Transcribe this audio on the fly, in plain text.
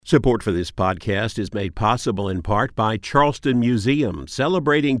Support for this podcast is made possible in part by Charleston Museum,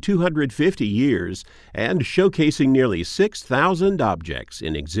 celebrating 250 years and showcasing nearly 6,000 objects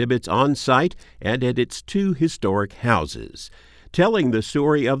in exhibits on site and at its 2 historic houses, telling the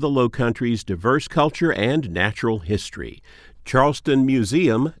story of the Lowcountry's diverse culture and natural history.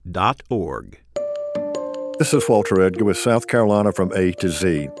 charlestonmuseum.org. This is Walter Edgar with South Carolina from A to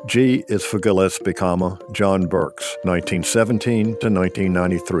Z. G is for Gillespie, John Burks, 1917 to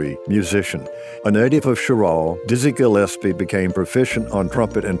 1993, musician. A native of Sherrall, Dizzy Gillespie became proficient on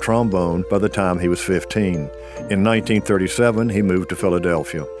trumpet and trombone by the time he was 15. In 1937, he moved to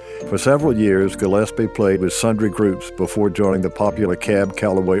Philadelphia. For several years, Gillespie played with sundry groups before joining the popular Cab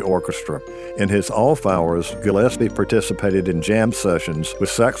Calloway Orchestra. In his off hours, Gillespie participated in jam sessions with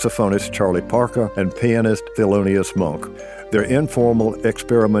saxophonist Charlie Parker and pianist Thelonious Monk. Their informal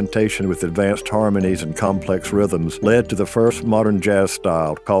experimentation with advanced harmonies and complex rhythms led to the first modern jazz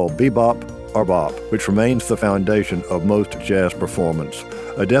style called bebop or bop, which remains the foundation of most jazz performance.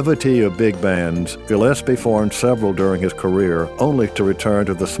 A devotee of big bands, Gillespie formed several during his career, only to return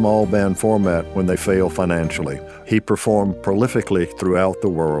to the small band format when they failed financially. He performed prolifically throughout the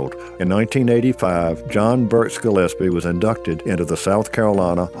world. In 1985, John Burks Gillespie was inducted into the South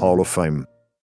Carolina Hall of Fame.